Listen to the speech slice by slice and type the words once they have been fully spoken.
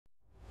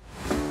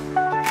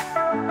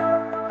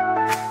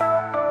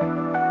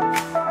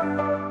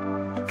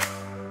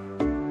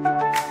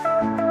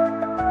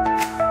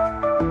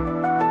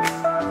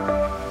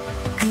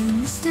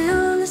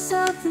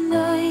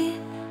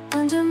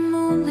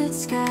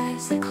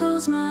skies, I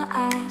close my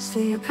eyes,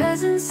 feel your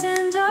presence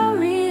and I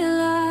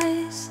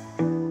realize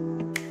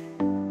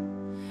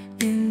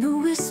in the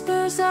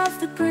whispers of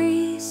the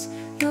breeze,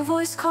 your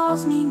voice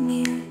calls me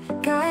near,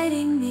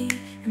 guiding me,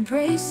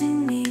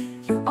 embracing me,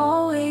 you're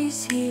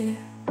always here.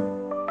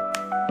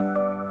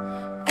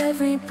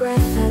 Every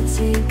breath I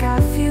take, I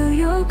feel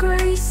your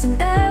grace. In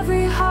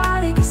every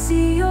heartache, I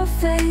see your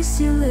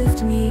face. You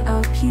lift me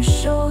up, you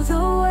show the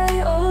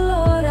way. Oh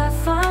Lord, I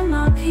find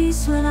my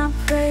peace when I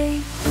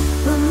pray.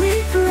 When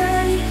we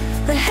pray,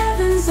 the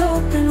heavens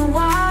open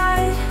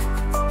wide.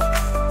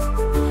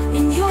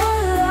 In your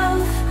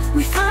love,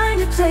 we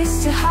find a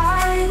place to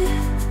hide.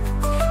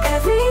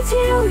 Every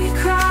tear we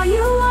cry,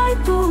 you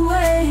wipe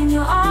away. In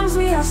your arms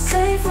we are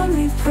safe when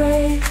we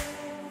pray.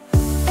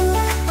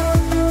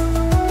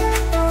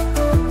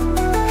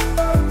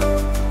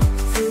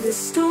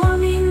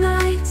 Stormy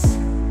nights,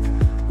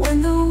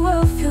 when the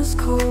world feels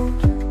cold,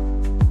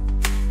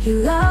 your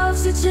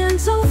love's a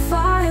gentle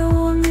fire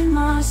warming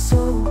my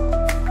soul.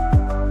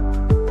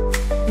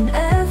 In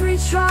every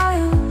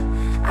trial,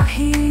 I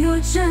hear your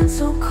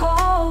gentle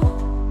call.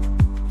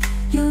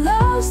 Your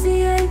love's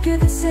the anchor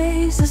that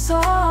saves us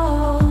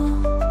all.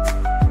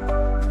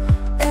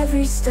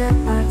 Every step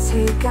I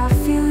take, I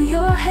feel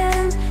your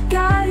hand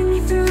guiding me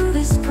through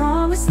this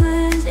promised land.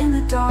 In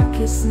the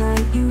darkest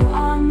night, you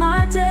are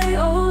my day.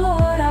 Oh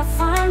Lord, I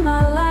find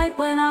my light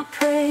when I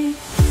pray.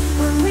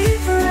 When we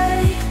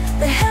pray,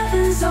 the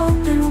heavens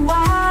open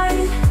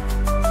wide.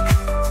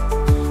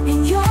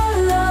 In your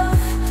love,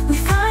 we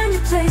find a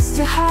place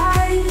to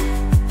hide.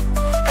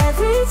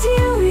 Every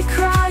tear we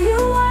cry, you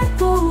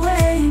wipe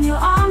away. In your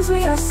arms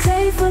we are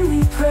safe when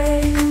we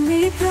pray. When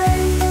we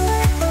pray,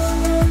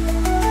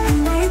 when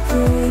we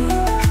pray,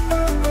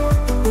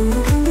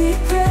 when we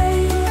pray,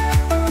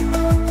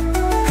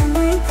 when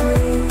we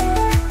pray.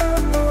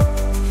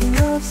 Your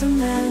love's a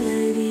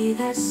melody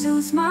that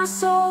soothes my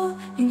soul.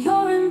 In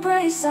your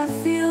embrace I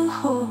feel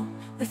whole.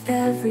 With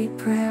every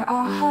prayer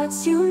our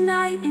hearts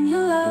unite. In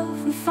your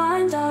love we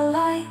find our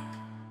light.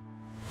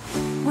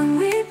 When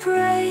we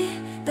pray,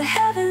 the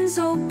heavens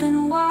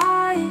open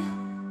wide.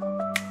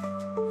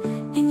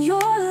 In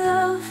your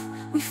love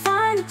we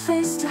find a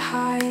place to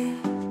hide.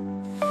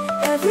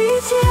 Every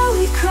tear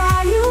we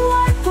cry, you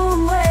wipe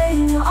away.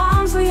 In your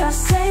arms we are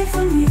safe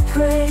when we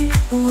pray.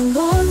 Oh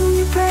Lord, when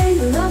we pray,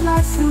 your love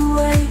lights the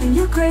way. In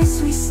your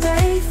grace we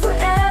stay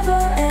forever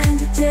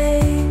and a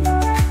day.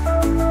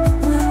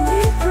 When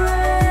we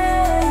pray,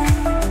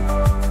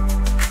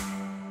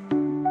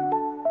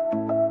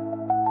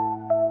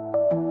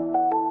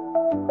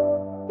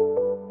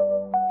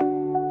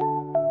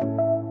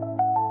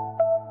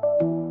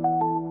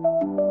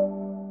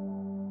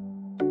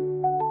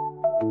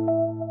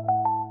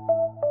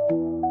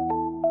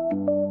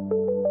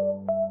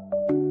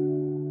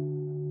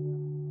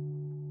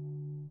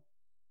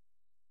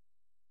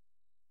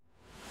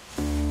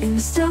 in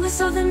the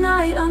stillness of the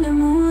night, under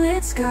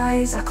moonlit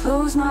skies, I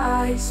close my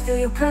eyes, feel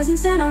your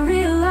presence and I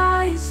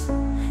realize,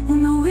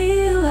 and I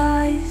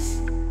realize.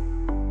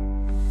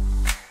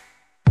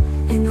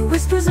 In the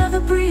whispers of the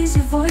breeze,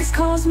 your voice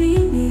calls me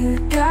near,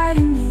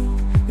 guiding me,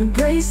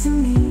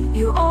 embracing me,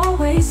 you're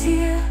always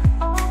here.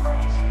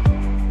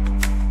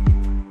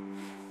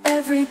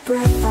 Every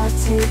breath I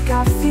take,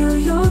 I feel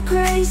your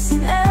grace.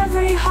 In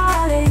every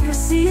heartache, I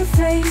see your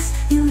face.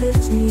 You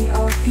lift me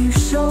up, you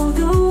show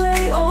the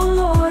way. Oh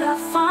Lord, I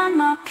find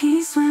my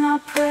peace when I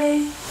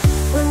pray.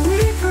 When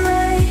we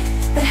pray,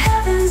 the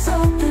heavens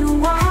open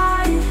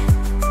wide.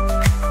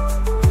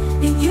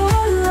 In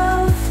your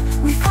love,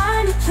 we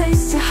find a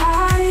place to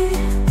hide.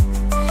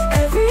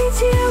 Every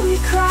tear we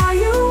cry,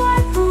 you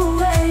wipe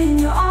away. In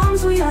your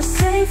arms we are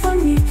safe when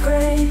we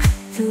pray.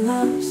 Your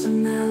love's a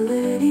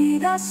melody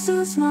that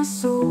soothes my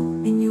soul.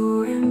 In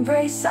your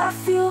embrace I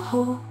feel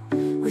whole.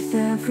 With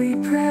every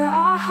prayer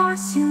our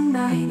hearts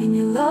unite. In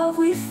your love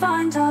we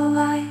find our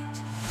light.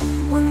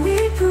 When we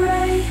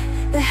pray,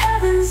 the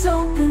heavens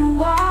open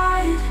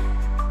wide.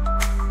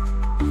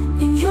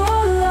 In your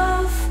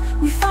love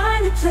we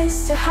find a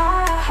place to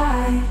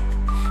hide.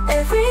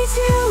 Every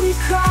tear we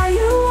cry,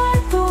 you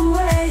wipe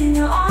away. In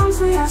your arms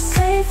we are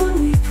safe when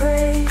we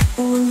pray.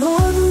 Oh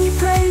Lord, when we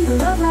pray, your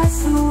love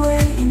lights the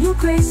way. In your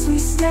grace we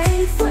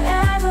stay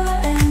forever